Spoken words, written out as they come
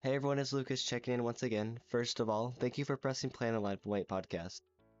Hey everyone, it's Lucas checking in once again. First of all, thank you for pressing play on the Line from Wait podcast.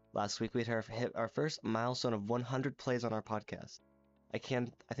 Last week we hit our first milestone of 100 plays on our podcast. I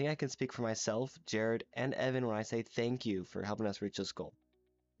think I can speak for myself, Jared, and Evan when I say thank you for helping us reach this goal.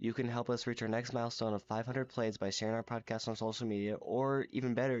 You can help us reach our next milestone of 500 plays by sharing our podcast on social media, or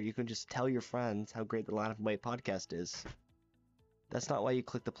even better, you can just tell your friends how great the Line from Wait podcast is. That's not why you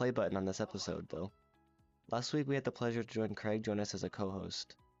click the play button on this episode, though. Last week we had the pleasure to join us as a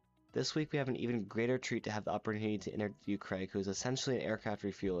co-host. This week we have an even greater treat to have the opportunity to interview Craig, who is essentially an aircraft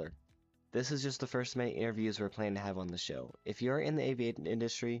refueler. This is just the first of many interviews we're planning to have on the show. If you're in the aviation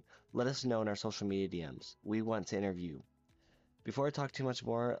industry, let us know in our social media DMs. We want to interview you. Before I talk too much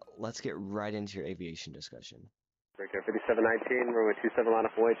more, let's get right into your aviation discussion. Breaker 5719, runway 27 line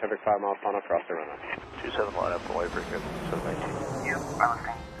up away, traffic 5 miles final across the runway. 27 line up away, Breaker 5719. You are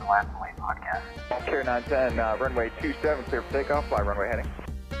listening to the Line from Wait podcast. Carrier 910, runway 27, clear for takeoff, fly runway heading.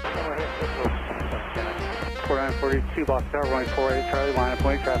 4942, Box Tower, runway 48, Charlie, line up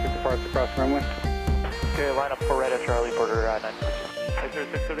wing, traffic departs across the runway. Okay, line up for right at Charlie, border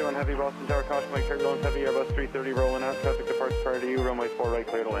 946. 631 Heavy, Boston Tower, caution, Mike turbulence, heavy, Airbus 330 rolling out, traffic departs prior to you, runway 4 right,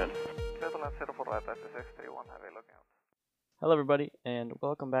 clear to land. Turbulence 04 right, that's 631 heavy, looking out. Hello, everybody, and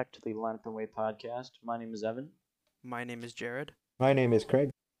welcome back to the Line Up and Wait podcast. My name is Evan. My name is Jared. My name is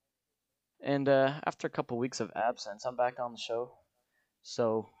Craig. And after a couple weeks of absence, I'm back on the show.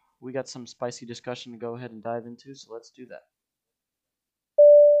 So we got some spicy discussion to go ahead and dive into, so let's do that.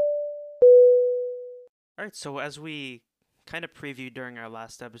 All right, so as we kind of previewed during our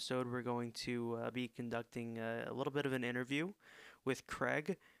last episode, we're going to be conducting a little bit of an interview with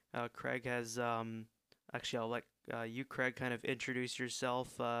Craig. Craig has, actually, I'll let you, Craig, kind of introduce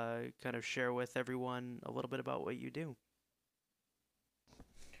yourself, kind of share with everyone a little bit about what you do.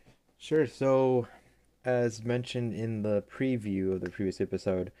 Sure, so as mentioned in the preview of the previous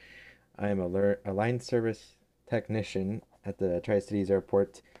episode, I am a line service technician at the Tri-Cities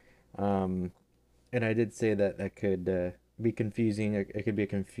Airport. And I did say that could be confusing. It could be a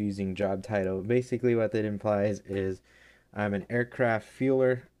confusing job title. Basically, what that implies is I'm an aircraft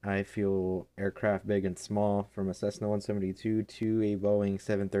fueler. I fuel aircraft big and small, from a Cessna 172 to a Boeing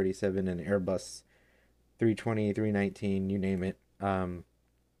 737 and Airbus 320, 319, you name it.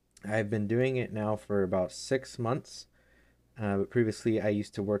 I've been doing it now for about 6 months. But previously, I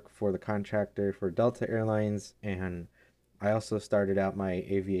used to work for the contractor for Delta Airlines, and I also started out my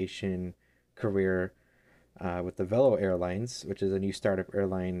aviation career with the Velo Airlines, which is a new startup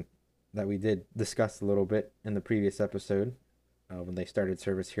airline that we did discuss a little bit in the previous episode when they started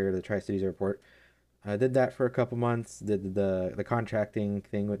service here at the Tri-Cities Airport. I did that for a couple months, did the contracting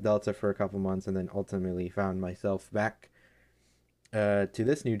thing with Delta for a couple months, and then ultimately found myself back to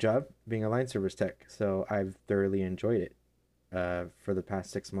this new job, being a line service tech. So I've thoroughly enjoyed it for the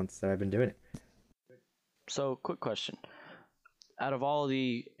past 6 months that I've been doing it. So, quick question. Out of all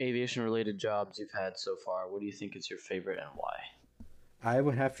the aviation-related jobs you've had so far, what do you think is your favorite and why? I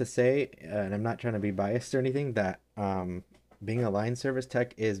would have to say, and I'm not trying to be biased or anything, that being a line service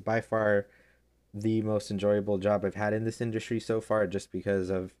tech is by far the most enjoyable job I've had in this industry so far, just because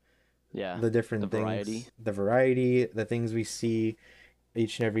of the different things, the variety, the things we see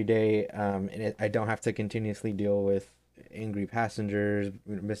each and every day. And I don't have to continuously deal with angry passengers,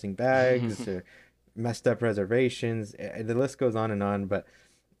 missing bags, or messed up reservations. The list goes on, but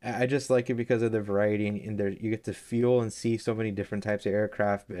I just like it because of the variety, and there you get to feel and see so many different types of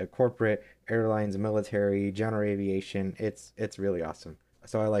aircraft, corporate, airlines, military, general aviation. It's really awesome.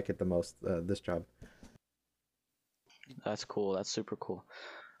 So I like it the most, this job. That's cool. That's super cool.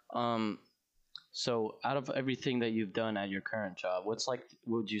 So out of everything that you've done at your current job,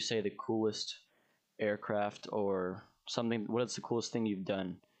 would you say the coolest aircraft or something? What is the coolest thing you've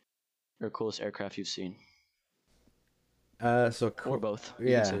done, or coolest aircraft you've seen? Or both.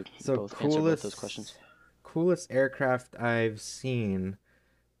 Yeah. So both, coolest, answer both those questions. Coolest aircraft I've seen.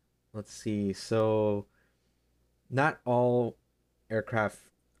 Let's see. So not all aircraft,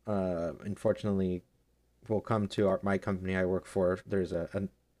 unfortunately, will come to my company I work for. There's a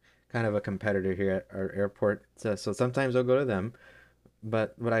kind of a competitor here at our airport. So sometimes I'll go to them.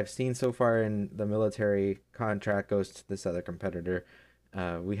 But what I've seen so far in the military contract goes to this other competitor.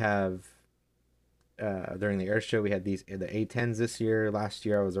 We have, during the air show, we had the A10s this year. Last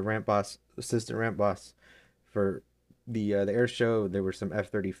year I was a ramp boss, assistant ramp boss for the air show. There were some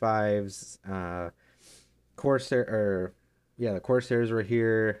F-35s, Corsair, the Corsairs were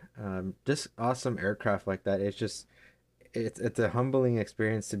here. Just awesome aircraft like that. It's a humbling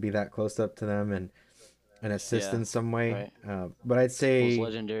experience to be that close up to them and assist in some way. Right. But I'd say those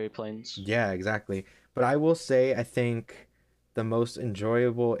legendary planes. Yeah, exactly. But I will say, I think the most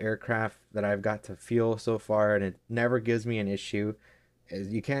enjoyable aircraft that I've got to feel so far, and it never gives me an issue.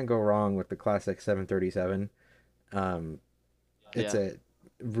 Is you can't go wrong with the classic 737. It's Yeah. a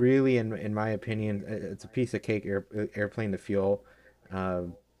really, in my opinion, it's a piece of cake airplane to fuel.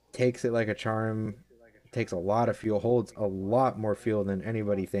 Um, Takes it like a charm. Takes a lot of fuel. Holds a lot more fuel than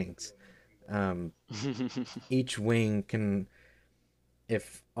anybody thinks. Um, each wing can,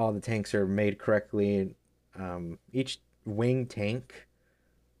 if all the tanks are made correctly, each wing tank,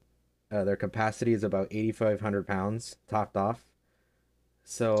 their capacity is about 8,500 pounds topped off.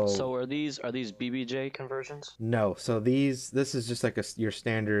 So are these BBJ conversions? No, so this is just like your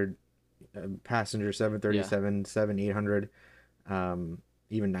standard passenger 737, 800,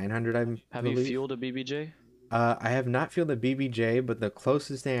 even 900, I Have believe. you fueled a BBJ? I have not fueled a BBJ, but the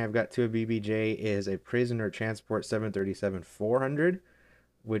closest thing I've got to a BBJ is a prisoner transport 737-400,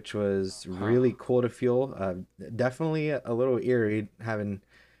 which was really cool to fuel. Definitely a little eerie having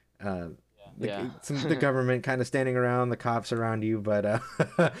the government kind of standing around, the cops around you, but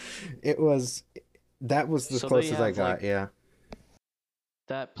that was the So they closest I have, got. like, Yeah.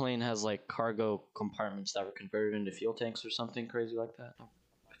 That plane has like cargo compartments that were converted into fuel tanks or something crazy like that,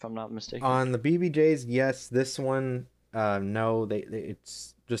 if I'm not mistaken. On the BBJs, yes. This one, no.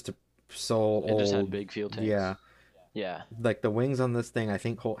 It's just a It just had old. big fuel tanks. Yeah. Yeah. Like the wings on this thing, I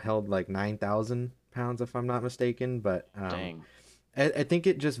think held like 9,000 pounds, if I'm not mistaken. But Dang. I think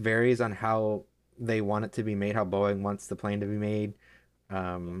it just varies on how they want it to be made, how Boeing wants the plane to be made,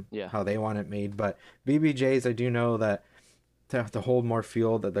 Yeah. how they want it made. But BBJs, I do know that to hold more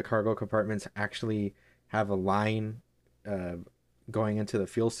fuel, that the cargo compartments actually have a line going into the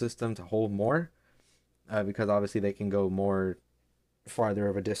fuel system to hold more, because obviously they can go more farther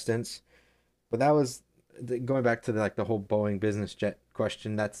of a distance. But that was going back to the whole Boeing business jet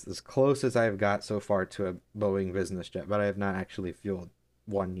question. That's as close as I've got so far to a Boeing business jet, but I have not actually fueled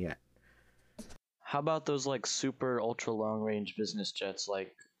one yet. How about those like super ultra long range business jets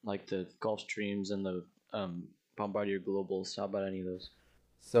like the Gulfstreams and the Bombardier Globals? How about any of those?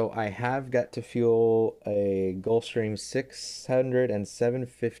 So I have got to fuel a Gulfstream 600 and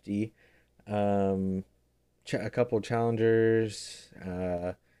 750, a couple Challengers,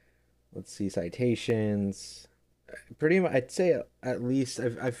 let's see, Citations. Pretty much, I'd say at least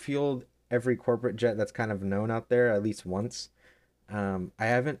I've fueled every corporate jet that's kind of known out there at least once. I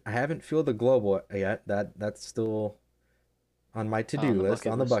haven't fueled the Global yet. That's still on my to-do list,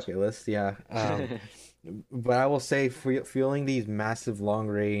 on the bucket list. Yeah. But I will say fueling these massive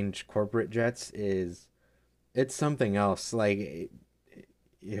long-range corporate jets it's something else. Like,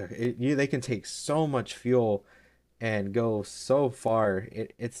 they can take so much fuel and go so far.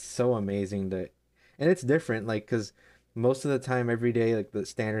 It's so amazing and it's different. Like, because most of the time, every day, like the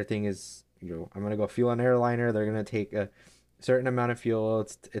standard thing is, I'm gonna go fuel an airliner. They're gonna take a certain amount of fuel.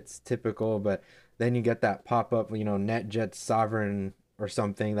 It's typical, but then you get that pop up, NetJet Sovereign or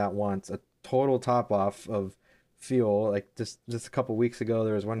something that wants a total top off of fuel. Like just a couple weeks ago,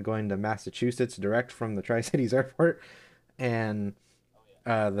 there was one going to Massachusetts direct from the Tri-Cities airport, and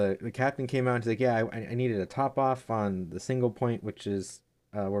the captain came out and he's like, yeah, I needed a top off on the single point, which is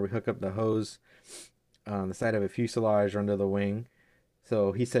where we hook up the hose on the side of a fuselage or under the wing.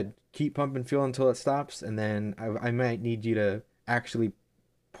 So he said, keep pumping fuel until it stops, and then I might need you to actually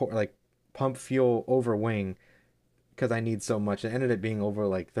pump fuel over wing because I need so much. It ended up being over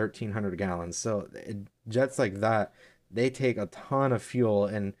like 1,300 gallons. So jets like that, they take a ton of fuel,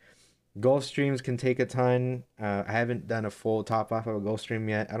 and Gulfstreams can take a ton. I haven't done a full top off of a Gulfstream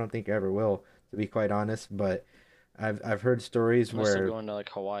yet. I don't think I ever will, to be quite honest. But I've heard stories Unless they're where going to like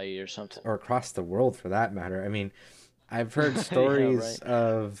Hawaii or something, or across the world for that matter. I mean, I've heard stories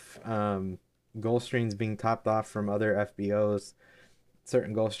of Gulfstreams being topped off from other FBOs.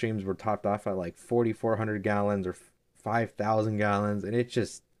 Certain Gulfstreams were topped off at like 4,400 gallons or 5,000 gallons, and it's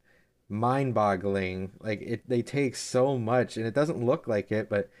just mind-boggling. Like, they take so much, and it doesn't look like it,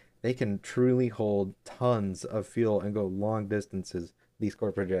 but they can truly hold tons of fuel and go long distances, these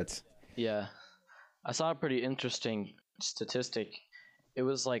corporate jets. Yeah. I saw a pretty interesting statistic. It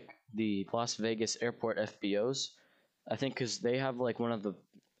was like the Las Vegas airport FBOs, I think, because they have like one of the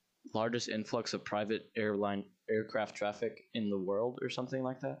largest influx of private aircraft traffic in the world or something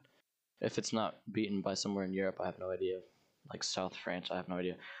like that. If it's not beaten by somewhere in Europe, I have no idea. Like South France, I have no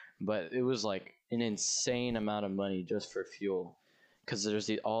idea. But it was like an insane amount of money just for fuel, because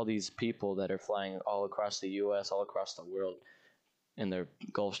there's all these people that are flying all across the U.S., all across the world, in their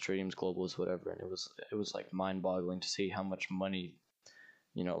Gulfstreams, Globals, whatever, and it was like mind-boggling to see how much money,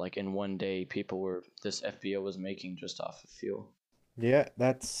 like in one day, this FBO was making just off of fuel. Yeah,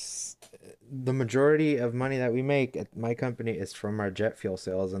 that's the majority of money that we make at my company is from our jet fuel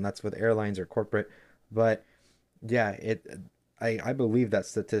sales, and that's with airlines or corporate. But yeah, I believe that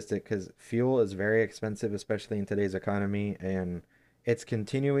statistic because fuel is very expensive, especially in today's economy, and it's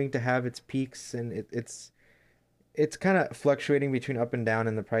continuing to have its peaks, and it's kind of fluctuating between up and down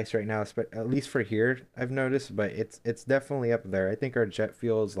in the price right now, at least for here, I've noticed, but it's definitely up there. I think our jet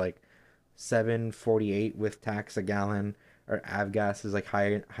fuel is like 7.48 with tax a gallon. Our avgas is like high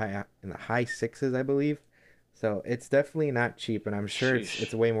in the high sixes, I believe. So it's definitely not cheap, and I'm sure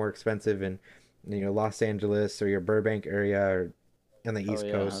it's Sheesh. way more expensive in Los Angeles or your Burbank area or in the Oh East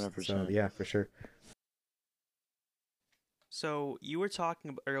yeah, Coast. So 100%. yeah, for sure. So you were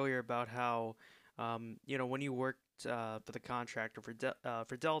talking earlier about how, when you worked for the contractor for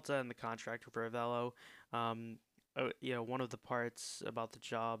Delta and the contractor for Avello, one of the parts about the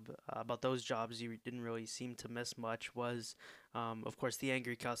job, about those jobs you didn't really seem to miss much was, of course, the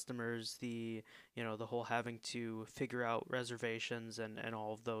angry customers, the whole having to figure out reservations and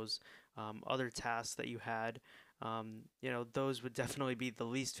all of those other tasks that you had. Those would definitely be the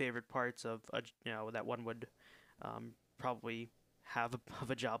least favorite parts of that one would probably have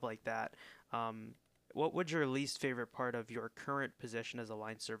of a job like that. Um, what would your least favorite part of your current position as a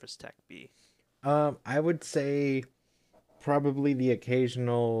line service tech be? I would say probably the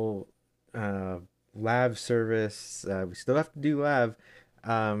occasional uh lab service. We still have to do lab.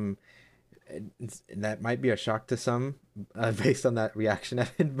 Um, that might be a shock to some, based on that reaction,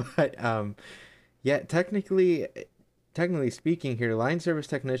 Evan. But yeah, technically speaking, here, line service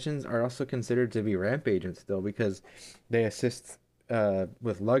technicians are also considered to be ramp agents still because they assist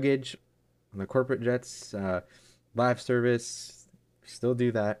with luggage on the corporate jets, live service. Still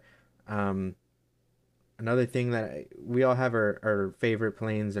do that. Um, Another thing that we all have our favorite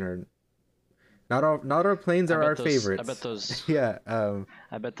planes, and our not our planes I are our bet those. I bet favorites. those. Yeah.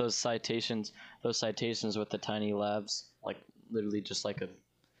 I bet those citations with the tiny labs, like literally just like a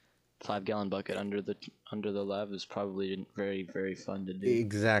 5 gallon bucket under the lab, is probably very very fun to do.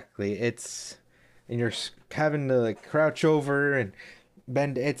 Exactly. And you're having to like crouch over and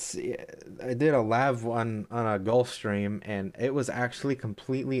bend. I did a lav on a Gulfstream, and it was actually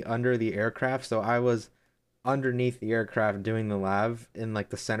completely under the aircraft, so I was underneath the aircraft doing the lav in like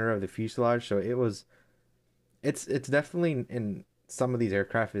the center of the fuselage. So it's definitely in some of these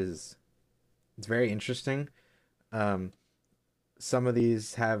aircraft is it's very interesting. Um, some of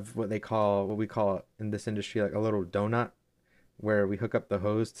these have what we call in this industry like a little donut where we hook up the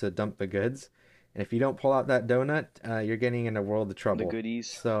hose to dump the goods. And if you don't pull out that donut, you're getting in a world of The trouble. goodies.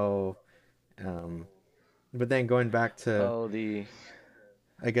 So, um, but then going back to, Oh, the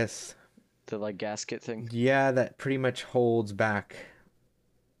I guess, the like gasket thing, yeah, that pretty much holds back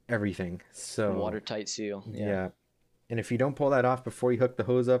everything. So, watertight seal. Yeah. yeah. And if you don't pull that off before you hook the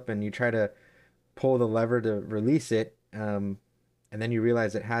hose up and you try to pull the lever to release it, and then you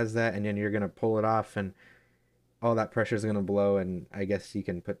realize it has that, and then you're going to pull it off, and all that pressure is going to blow, and I guess you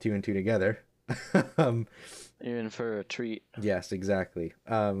can put two and two together. um, You're in for a treat. yes, exactly.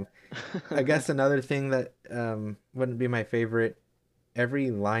 I guess another thing that wouldn't be my favorite,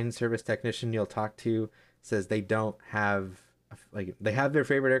 every line service technician you'll talk to says they don't have, like, they have their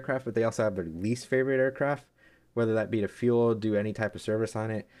favorite aircraft, but they also have their least favorite aircraft, whether that be to fuel, do any type of service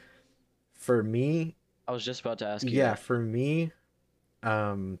on it. For me, I was just about to ask you yeah, that. for me,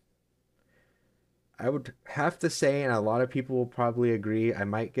 um, I would have to say, and a lot of people will probably agree, I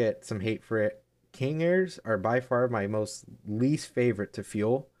might get some hate for it. King Airs are by far my most least favorite to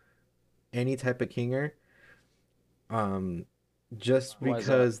fuel. Any type of King Air. Um, just Why is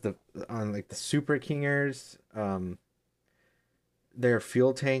that? because the on like the Super King Airs, their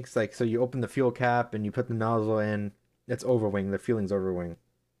fuel tanks, like so you open the fuel cap and you put the nozzle in, it's overwing, the fueling's overwing.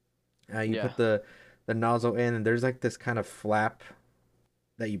 You Yeah. put the nozzle in and there's like this kind of flap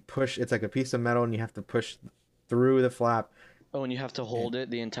that you push. It's like a piece of metal and you have to push through the flap. Oh, and you have to And hold it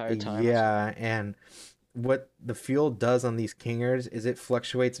the entire time. yeah, and what the fuel does on these Kingers is it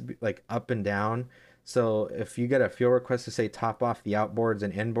fluctuates like up and down. So if you get a fuel request to say top off the outboards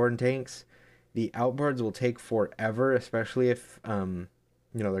and inboard tanks, the outboards will take forever, especially if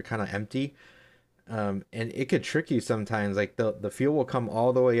they're kind of empty. And it could trick you sometimes. Like the fuel will come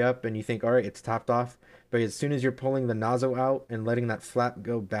all the way up and you think, all right, it's topped off. But as soon as you're pulling the nozzle out and letting that flap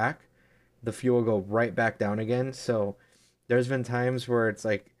go back, the fuel will go right back down again. So there's been times where it's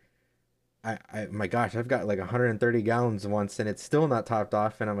like, my gosh, I've got like 130 gallons once and it's still not topped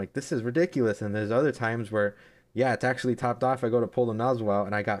off. And I'm like, this is ridiculous. And there's other times where, yeah, it's actually topped off. I go to pull the nozzle out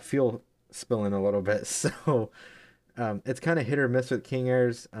and I got fuel spilling a little bit. So it's kind of hit or miss with King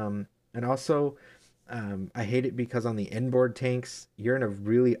Airs. And also, I hate it because on the inboard tanks, you're in a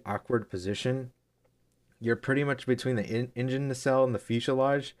really awkward position. You're pretty much between the engine nacelle and the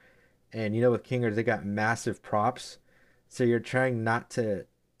fuselage. And with Kingers, they got massive props. So you're trying not to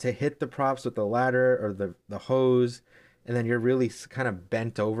hit the props with the ladder or the hose. And then you're really kind of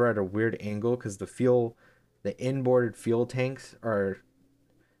bent over at a weird angle because the inboard fuel tanks are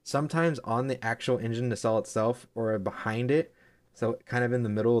sometimes on the actual engine nacelle itself or behind it. So kind of in the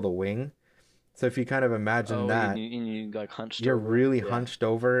middle of the wing. So if you kind of imagine that, you like hunched you're over. really Yeah. hunched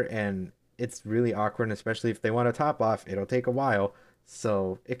over, and it's really awkward, and especially if they want to top off, it'll take a while.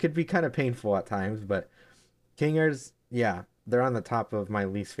 So it could be kind of painful at times, but King Airs, yeah, they're on the top of my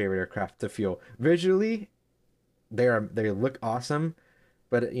least favorite aircraft to fuel. Visually, they look awesome,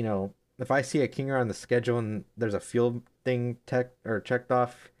 but if I see a King Air on the schedule and there's a fuel thing checked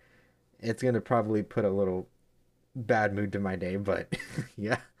off, it's gonna probably put a little bad mood to my day, but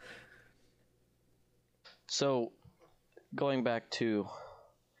yeah. So, going back to,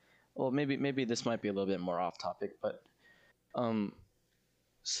 well, maybe this might be a little bit more off topic, but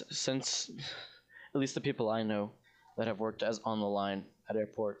since at least the people I know that have worked as on the line at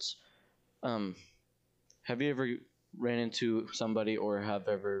airports, have you ever ran into somebody or have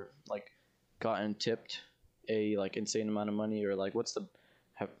ever like gotten tipped a like insane amount of money, or like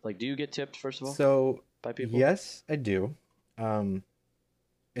do you get tipped first of all So by people? yes, I do.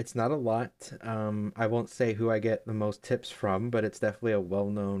 It's not a lot. I won't say who I get the most tips from, but it's definitely a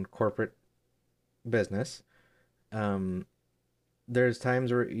well-known corporate business. There's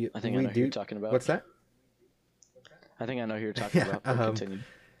times where I think I know who you're talking about. What's that? I think I know who you're talking about. But continue.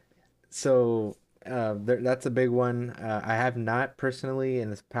 So that's a big one. I have not personally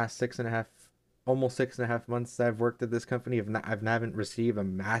in this past almost 6.5 months that I've worked at this company. Haven't received a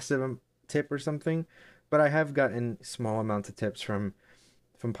massive tip or something, but I have gotten small amounts of tips from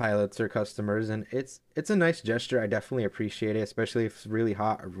pilots or customers, and it's a nice gesture. I definitely appreciate it, especially if it's really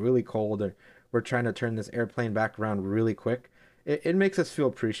hot or really cold, or we're trying to turn this airplane back around really quick. It makes us feel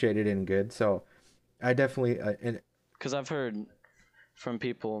appreciated and good. So I definitely because I've heard from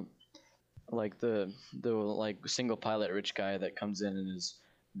people like the like single pilot rich guy that comes in his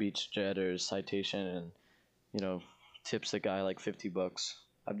beach jet or his Citation and tips the guy like $50.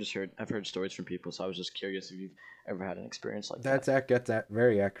 I've heard stories from people, so I was just curious if you've ever had an experience like that. That's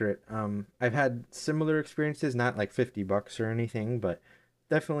very accurate. I've had similar experiences, not like $50 or anything, but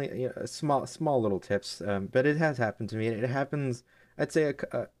definitely small little tips. But it has happened to me. It happens, I'd say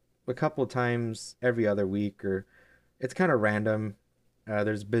a couple of times every other week, or it's kind of random.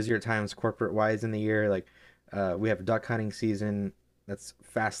 There's busier times corporate wise in the year, like we have duck hunting season that's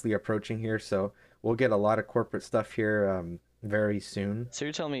fastly approaching here, so we'll get a lot of corporate stuff here very soon. So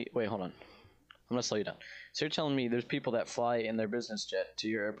you're telling me, wait, hold on. I'm gonna slow you down. So you're telling me there's people that fly in their business jet to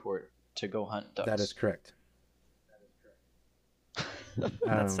your airport to go hunt ducks? That is correct.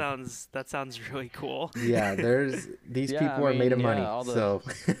 That sounds really cool. Yeah, these people are made of money, so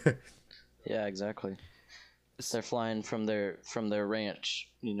yeah, exactly. They're flying from their ranch,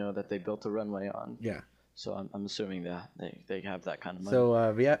 that they built a runway on. Yeah. So I'm assuming that they have that kind of money.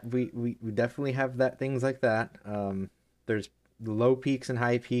 So yeah, we definitely have things like that. There's low peaks and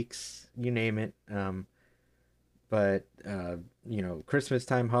high peaks, you name it. But Christmas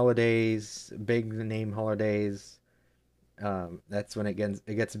time holidays, big name holidays, that's when it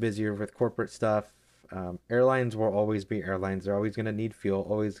gets busier with corporate stuff. Airlines will always be airlines. They're always going to need fuel,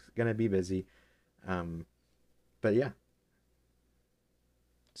 always going to be busy. But yeah.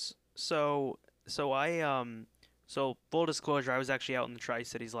 So full disclosure, I was actually out in the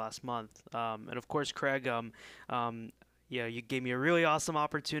Tri-Cities last month. And of course, Craig, yeah, you gave me a really awesome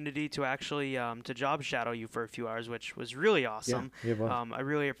opportunity to actually to job shadow you for a few hours, which was really awesome. Yeah, it was.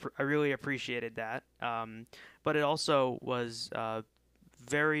 I really appreciated that. But it also was it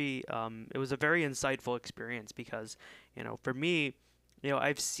was a very insightful experience because, for me,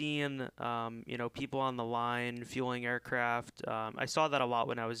 I've seen, people on the line fueling aircraft. I saw that a lot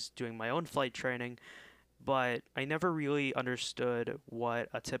when I was doing my own flight training, but I never really understood what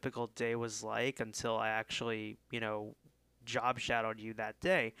a typical day was like until I actually, job shadowed you that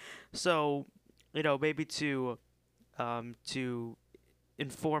day. So, maybe to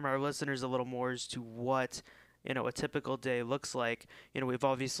inform our listeners a little more as to what, a typical day looks like. We've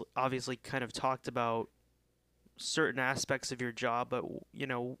obviously kind of talked about certain aspects of your job, but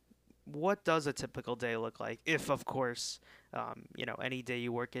what does a typical day look like, if of course any day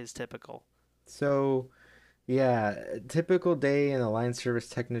you work is typical? So yeah, typical day in the line service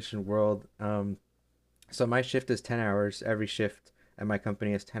technician world. So my shift is 10 hours. Every shift at my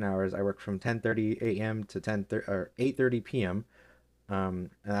company is 10 hours. I work from 10:30 a.m. to 8:30 p.m. And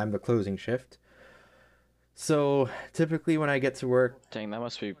I'm the closing shift. So typically when I get to work, Dang, that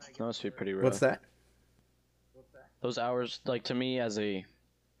must be pretty rough. what's that? Those hours, like to me as a,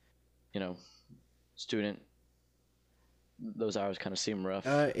 you know, student, those hours kind of seem rough.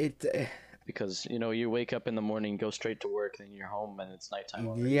 Because you wake up in the morning, go straight to work, then you're home and it's nighttime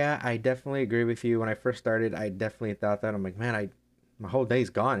already. Yeah, I definitely agree with you. When I first started, I definitely thought that. I'm like, man, my whole day's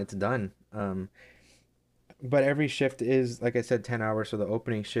gone. It's done. But every shift is, like I said, 10 hours. So the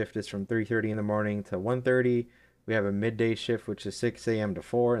opening shift is from 3:30 in the morning to 1:30. We have a midday shift, which is 6 a.m. to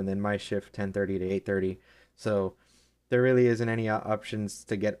 4, and then my shift 10:30 to 8:30. So there really isn't any options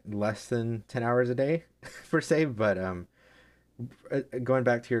to get less than 10 hours a day per se. But going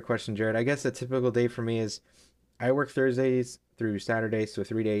back to your question, Jared, I guess a typical day for me is I work Thursdays through Saturdays, so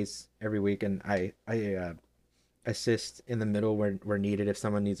 3 days every week, and I assist in the middle where needed. If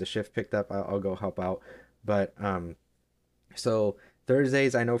someone needs a shift picked up, I'll go help out. But so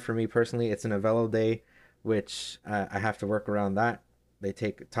Thursdays, I know for me personally, it's an Avello day, which I have to work around that. They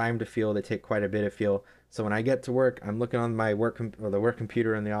take time to fuel. They take quite a bit of fuel. So when I get to work, I'm looking on my the work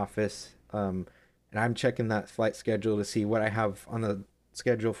computer in the office, and I'm checking that flight schedule to see what I have on the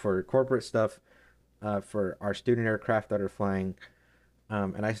schedule for corporate stuff, for our student aircraft that are flying.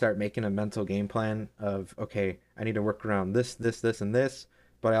 And I start making a mental game plan of, okay, I need to work around this, and this,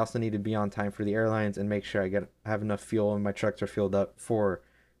 but I also need to be on time for the airlines and make sure I have enough fuel and my trucks are filled up for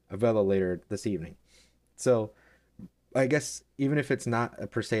Avello later this evening. So I guess even if it's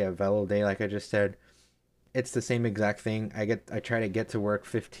not per se a Velo day, like I just said, it's the same exact thing. I try to get to work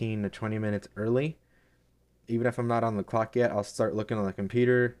 15 to 20 minutes early. Even if I'm not on the clock yet, I'll start looking on the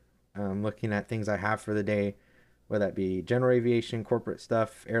computer, looking at things I have for the day, whether that be general aviation, corporate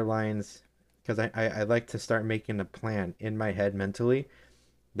stuff, airlines, because I like to start making a plan in my head mentally.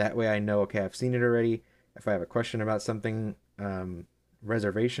 That way I know, okay, I've seen it already. If I have a question about something,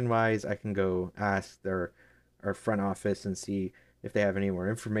 reservation wise, I can go ask their front office and see if they have any more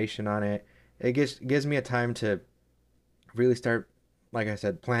information on it. It gives me a time to really start, like I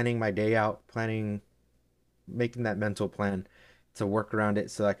said, planning my day out, making that mental plan to work around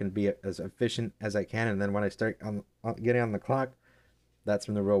it so I can be as efficient as I can. And then when I start getting on the clock, that's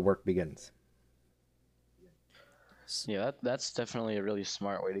when the real work begins. Yeah, that's definitely a really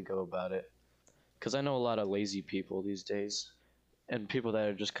smart way to go about it. Because I know a lot of lazy people these days, and people that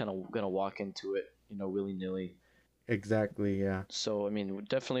are just kind of gonna walk into it, willy nilly. Exactly, yeah. So, I mean,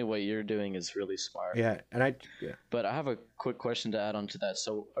 definitely what you're doing is really smart. Yeah, yeah. But I have a quick question to add on to that.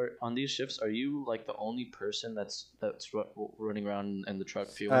 So, on these shifts, are you like the only person that's running around in the truck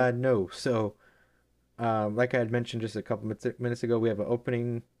fueling? No. So, like I had mentioned just a couple minutes ago, we have an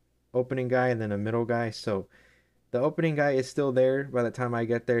opening guy and then a middle guy. So, the opening guy is still there. By the time I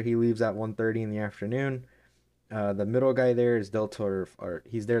get there, he leaves at 1:30 in the afternoon. The middle guy there is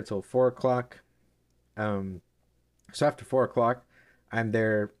he's there till 4 o'clock. So after 4 o'clock, I'm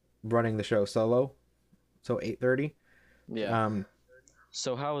there running the show solo. So 8:30. Yeah.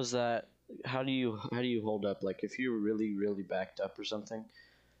 So how is that? How do you hold up? Like if you're really really backed up or something,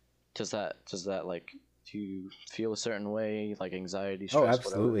 does that like do you feel a certain way, like anxiety, stress? Oh,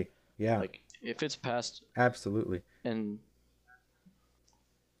 absolutely. Whatever? Yeah. Like if it's past. Absolutely. And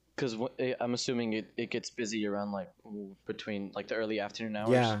because I'm assuming it gets busy around like between like the early afternoon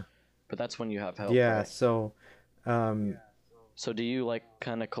hours. Yeah. But that's when you have help. Yeah. Right? So. So do you like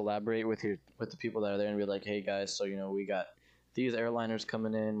kind of collaborate with the people that are there and be like, hey guys, so we got these airliners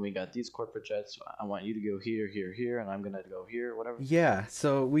coming in, we got these corporate jets. I want you to go here, here, here, and I'm gonna go here, whatever. Yeah.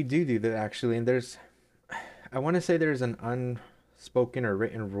 So we do that actually, and I want to say there's an unspoken or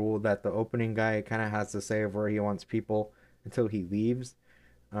written rule that the opening guy kind of has to say of where he wants people until he leaves.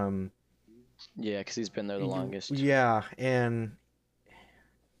 Yeah, because he's been there the longest. Yeah,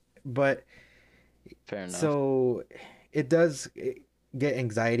 but. Fair enough. So it does get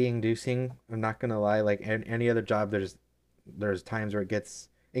anxiety inducing. I'm not gonna lie. Like any other job, there's times where it gets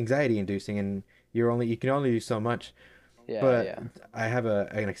anxiety inducing, and you can only do so much. Yeah, but yeah. I have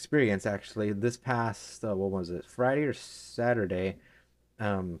an experience actually. This past what was it, Friday or Saturday?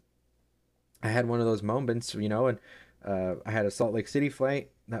 I had one of those moments, and I had a Salt Lake City flight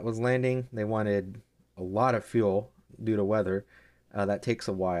that was landing. They wanted a lot of fuel due to weather. That takes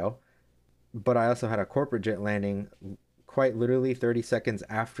a while. But I also had a corporate jet landing quite literally 30 seconds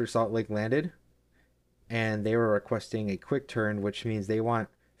after Salt Lake landed. And they were requesting a quick turn, which means they want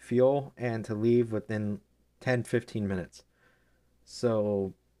fuel and to leave within 10-15 minutes.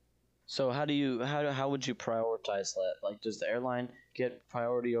 So how would you prioritize that? Like, does the airline get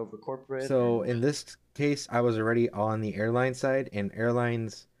priority over corporate? So in this case, I was already on the airline side, and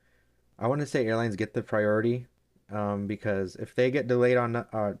I want to say airlines get the priority. Because if they get delayed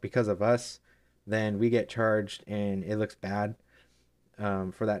because of us, then we get charged, and it looks bad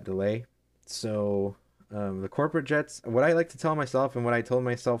for that delay. So the corporate jets, what I like to tell myself and what I told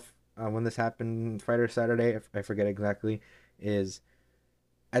myself when this happened Friday or Saturday, I forget exactly, is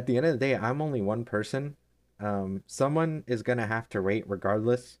at the end of the day, I'm only one person. Someone is going to have to wait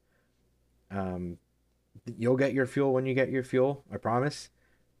regardless. You'll get your fuel when you get your fuel, I promise.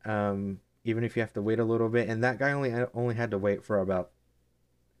 Even if you have to wait a little bit. And that guy only had to wait for about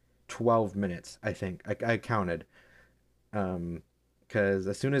 12 minutes, I think. I counted. Because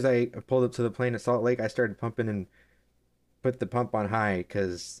as soon as I pulled up to the plane at Salt Lake, I started pumping and put the pump on high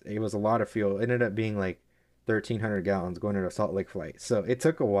because it was a lot of fuel. It ended up being like 1,300 gallons going to a Salt Lake flight. So it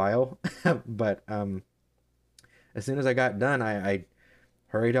took a while, but as soon as I got done, I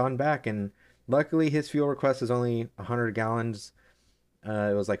hurried on back. And luckily, his fuel request is only 100 gallons.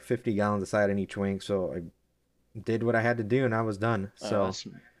 It was like 50 gallons aside in each wing. So I did what I had to do, and I was done. So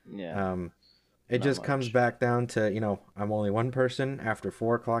yeah. It Not just comes much. back down to, I'm only one person after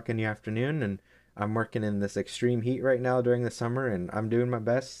 4 o'clock in the afternoon, and I'm working in this extreme heat right now during the summer, and I'm doing my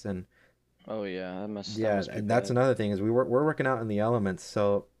best. And Oh yeah, that must be and that's bad. another thing is we're working out in the elements,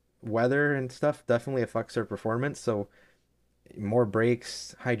 so weather and stuff definitely affects our performance. So more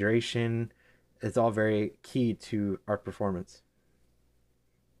breaks, hydration, it's all very key to our performance.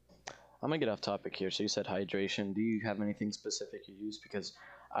 I'm gonna get off topic here. So you said hydration. Do you have anything specific you use? Because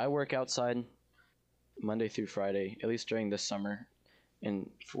I work outside Monday through Friday, at least during this summer, and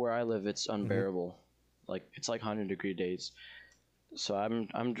for where I live, it's unbearable. Like it's like 100-degree days. So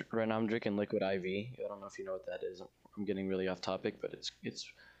right now I'm drinking liquid IV. I don't know if you know what that is. I'm getting really off topic, but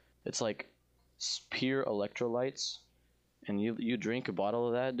it's like pure electrolytes, and you drink a bottle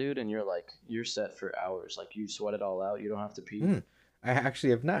of that, dude, and you're set for hours. Like you sweat it all out. You don't have to pee. I actually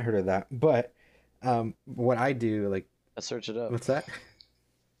have not heard of that, but what I do, like, Let's search it up. what's that?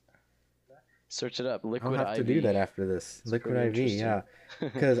 Search it up. I'll Liquid have to IV. do that after this. It's Liquid pretty IV, yeah.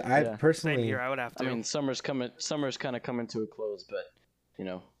 Because I Yeah. Same personally, here. I would have to. I mean, summer's kind of coming to a close, but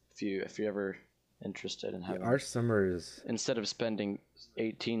if you're ever interested in having, our summer is, instead of spending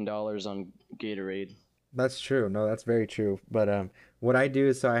 $18 on Gatorade. that's true. No, that's very true. But what I do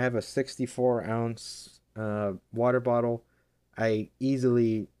is, so I have a 64-ounce water bottle. I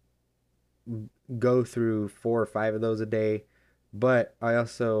easily go through 4 or 5 of those a day, but I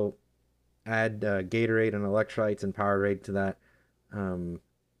also add Gatorade and electrolytes and Powerade to that.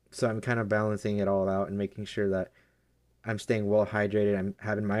 So I'm kind of balancing it all out and making sure that I'm staying well hydrated. I'm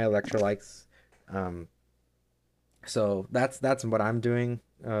having my electrolytes. So that's what I'm doing.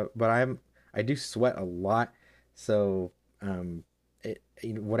 But I do sweat a lot. So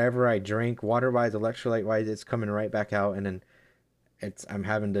whatever I drink, water wise, electrolyte wise, it's coming right back out, and then I'm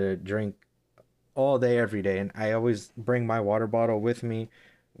having to drink all day every day. And I always bring my water bottle with me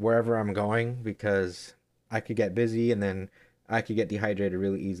wherever I'm going because I could get busy and then I could get dehydrated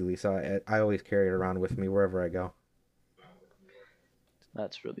really easily. So I always carry it around with me wherever I go.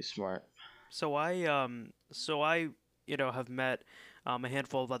 That's really smart. So I have met a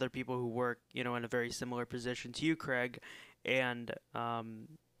handful of other people who work, in a very similar position to you, Craig, and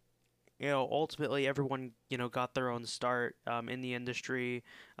ultimately everyone, got their own start in the industry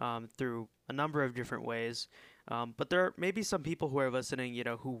through a number of different ways. But there are maybe some people who are listening,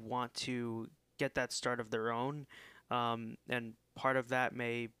 who want to get that start of their own. And part of that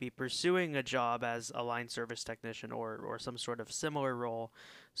may be pursuing a job as a line service technician or some sort of similar role.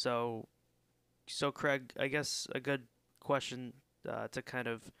 So Craig, I guess a good question to kind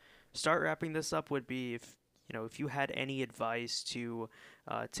of start wrapping this up would be if you had any advice to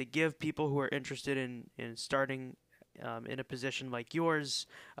give people who are interested in starting in a position like yours,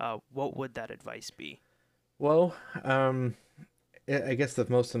 what would that advice be? Well, I guess the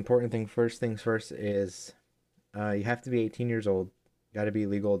most important thing, first things first, is you have to be 18 years old. Got to be a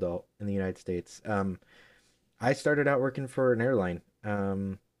legal adult in the United States. I started out working for an airline.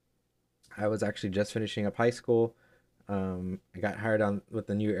 I was actually just finishing up high school. I got hired on with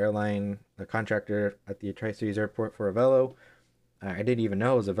the new airline, the contractor at the Tri-Cities Airport for Avello. I didn't even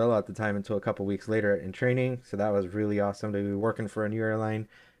know it was Avello at the time until a couple weeks later in training. So that was really awesome to be working for a new airline.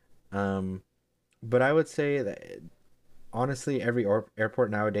 But I would say that honestly, every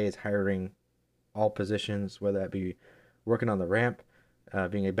airport nowadays is hiring all positions, whether that be working on the ramp,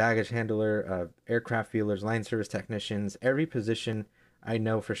 being a baggage handler, aircraft fuelers, line service technicians. Every position I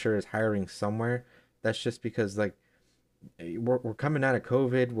know for sure is hiring somewhere. That's just because we're coming out of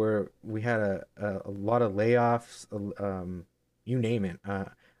COVID where we had a lot of layoffs, you name it.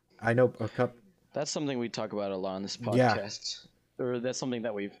 I know a couple. That's something we talk about a lot on this Yeah. podcast, or that's something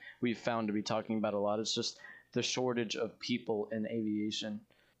that we've found to be talking about a lot. It's just the shortage of people in aviation.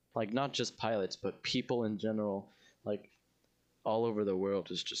 like not just pilots, but people in general, like all over the world.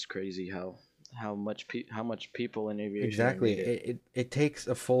 Is just crazy how much people in aviation are Exactly. needed. It takes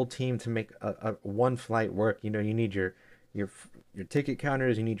a full team to make a one flight work. You know, you need your ticket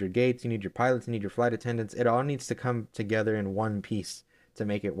counters, you need your gates, you need your pilots, you need your flight attendants. It all needs to come together in one piece to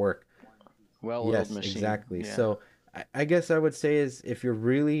make it work. Well-oiled Yes, machine. exactly. Yeah. So I guess I would say is if you're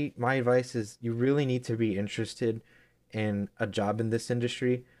really, my advice is you really need to be interested in a job in this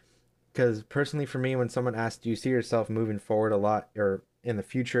industry. Because personally, for me, when someone asks, do you see yourself moving forward a lot or in the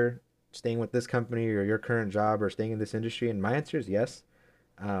future, staying with this company or your current job or staying in this industry? And my answer is yes.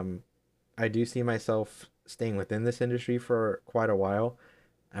 Um, I do see myself staying within this industry for quite a while.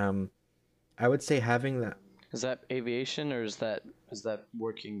 Um, I would say having that. Is that aviation or is that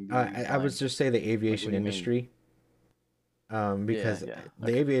working the I would flying? just say the Like, what aviation do you mean? industry. Yeah, Because yeah.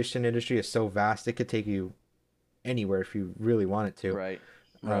 the Okay. aviation industry is so vast, it could take you anywhere if you really want it to. Right.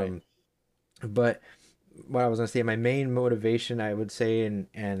 Right. Um, but what I was gonna say, my main motivation, I would say,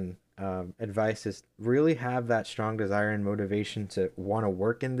 and advice is really have that strong desire and motivation to want to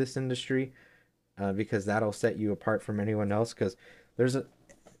work in this industry, because that'll set you apart from anyone else. Because there's a,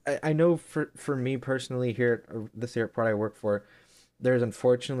 I know for me personally here at this airport I work for, there's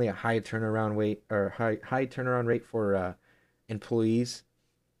unfortunately a high turnaround rate for employees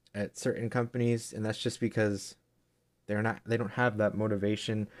at certain companies, and that's just because they don't have that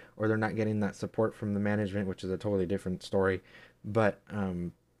motivation or they're not getting that support from the management, which is a totally different story. But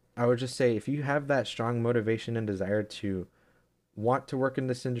I would just say if you have that strong motivation and desire to want to work in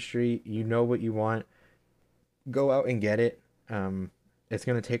this industry, you know what you want, go out and get it. It's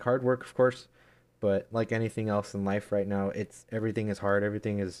going to take hard work, of course, but like anything else in life right now, it's everything is hard,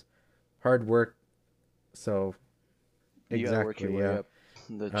 everything is hard work. So You gotta work your exactly, way yeah. up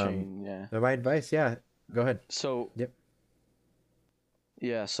the um chain. Yeah. so my advice, yeah, go ahead. So Yep.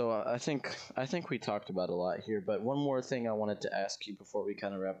 yeah. So I think we talked about a lot here, but one more thing I wanted to ask you before we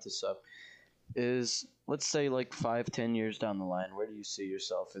kind of wrap this up is, let's say like 5, 10 years down the line, where do you see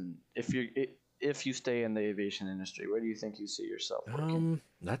yourself? And if you stay in the aviation industry, where do you think you see yourself working?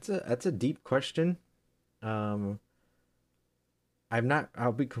 That's a deep question. um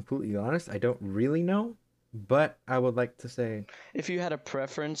I'll be completely honest, I don't really know, but I would like to say If you had a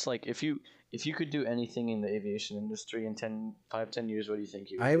preference, like if you could do anything in the aviation industry in 5, 10 years, what do you think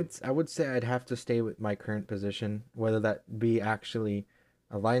you would do? I would say I'd have to stay with my current position, whether that be actually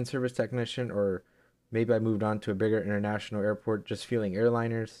a line service technician or maybe I moved on to a bigger international airport just fueling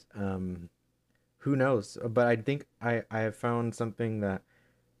airliners. Who knows? But I think I have found something that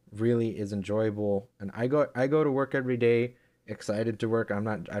really is enjoyable, and I go to work every day excited to work. I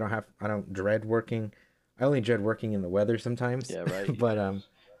don't dread working. I only dread working in the weather sometimes. Yeah, right. But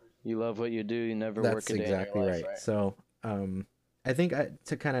You love what you do. You never work that's a day in your exactly life, right. right? So, I think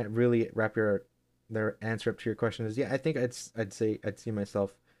to kind of really wrap their answer up to your question is, yeah, I think I'd say I'd see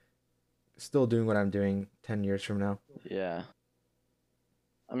myself still doing what I'm doing 10 years from now. Yeah.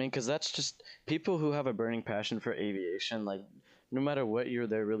 I mean, because that's just people who have a burning passion for aviation. Like, no matter what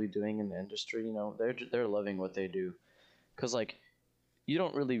they're really doing in the industry, they're loving what they do. Because like, you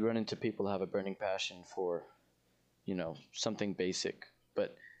don't really run into people who have a burning passion for, something basic.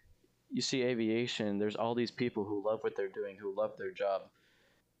 But you see aviation, there's all these people who love what they're doing, who love their job,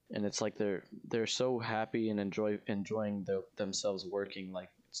 and it's like they're so happy and enjoying themselves working, like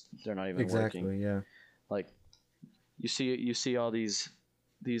they're not even working. Exactly, yeah. Like you see all these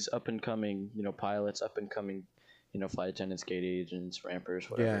up and coming pilots, up and coming flight attendants, gate agents, rampers, Yeah,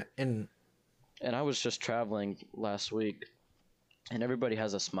 whatever. and And I was just traveling last week, and everybody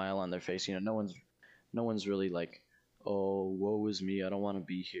has a smile on their face. No one's really like, oh, woe is me, I don't want to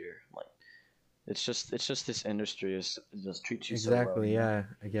be here. Like, it's just this industry it just treats you so well. exactly, yeah,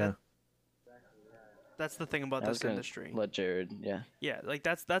 yeah. That's the thing about I was this gonna industry. let Jared, yeah. Yeah, like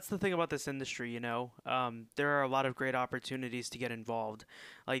that's the thing about this industry, there are a lot of great opportunities to get involved.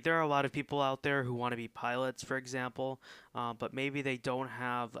 Like there are a lot of people out there who want to be pilots, for example, but maybe they don't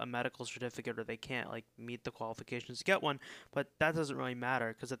have a medical certificate or they can't like meet the qualifications to get one. But that doesn't really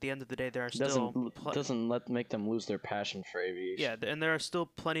matter because at the end of the day, there are still Doesn't make them lose their passion for aviation. yeah, and there are still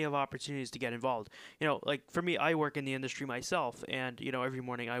plenty of opportunities to get involved. Like for me, I work in the industry myself, and every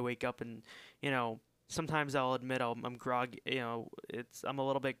morning I wake up and sometimes I'll admit I'm groggy. I'm a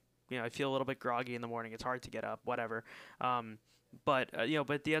little bit. I feel a little bit groggy in the morning. It's hard to get up. Whatever. But at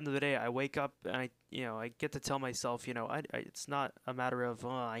the end of the day, I wake up and I get to tell myself, it's not a matter of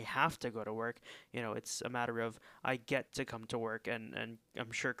I have to go to work. It's a matter of I get to come to work, and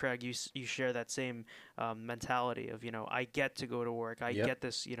I'm sure Craig, you share that same mentality of I get to go to work. I Yep. get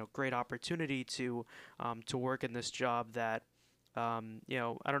this great opportunity to work in this job that you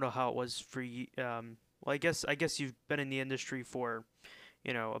know, I don't know how it was for you. Well, I guess you've been in the industry for,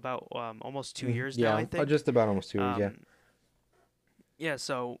 you know, about almost 2 years now, I think. Just about almost 2 years, yeah. Yeah,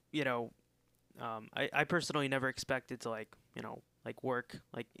 so, you know, I personally never expected to, like, you know, like work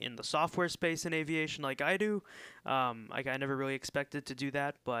like in the software space in aviation like I do. Like I never really expected to do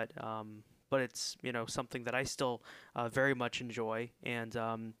that, but it's, you know, something that I still very much enjoy. And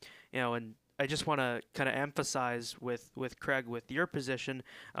you know, and I just want to kind of emphasize with Craig, with your position,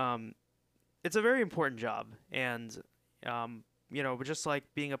 it's a very important job. And you know, just like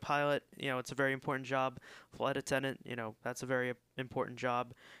being a pilot, you know, it's a very important job. Flight attendant, you know, that's a very important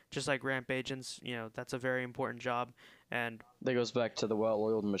job. Just like ramp agents, you know, that's a very important job. And that goes back to the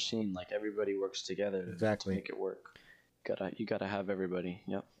well-oiled machine. Like everybody works together to make it work. You gotta have everybody.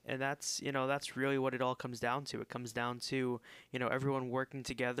 Yep. And that's, you know, that's really what it all comes down to. It comes down to, you know, everyone working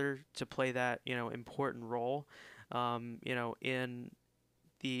together to play that, you know, important role, you know, in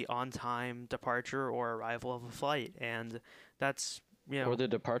the on-time departure or arrival of a flight. And that's, you know, or the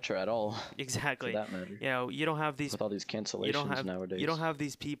departure at all. Exactly. For that matter. You know, you don't have these with all these cancellations nowadays. You don't have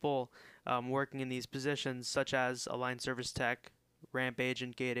these people working in these positions such as a line service tech, ramp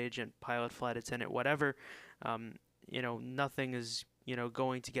agent, gate agent, pilot, flight attendant, whatever. You know, nothing is, you know,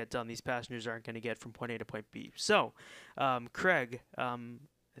 going to get done. These passengers aren't going to get from point A to point B. So, Craig,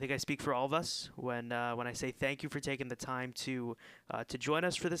 I think I speak for all of us when I say thank you for taking the time to join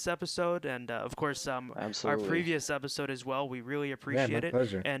us for this episode, and of course our previous episode as well. We really appreciate it,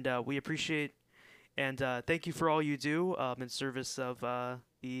 pleasure. And we appreciate and thank you for all you do in service of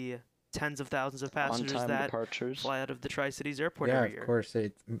the tens of thousands of passengers that fly out of the Tri-Cities Airport every year. Yeah, of course.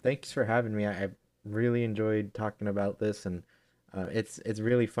 Thanks for having me. I really enjoyed talking about this, and it's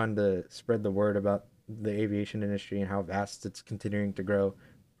really fun to spread the word about the aviation industry and how vast it's continuing to grow.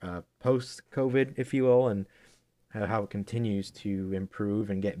 Post-COVID, if you will, and how it continues to improve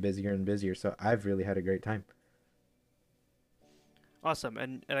and get busier and busier. So I've really had a great time. Awesome.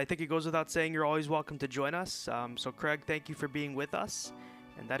 And I think it goes without saying you're always welcome to join us. So Craig, thank you for being with us.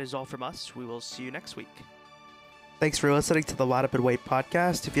 And that is all from us. We will see you next week. Thanks for listening to the Line Up and Wait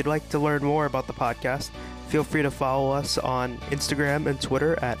podcast. If you'd like to learn more about the podcast, feel free to follow us on Instagram and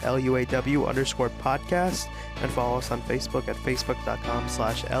Twitter at LUAW_podcast, and follow us on Facebook at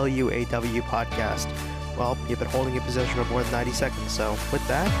facebook.com/LUAW podcast. Well, you've been holding a position for more than 90 seconds, so with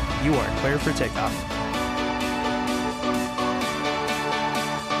that, you are clear for takeoff.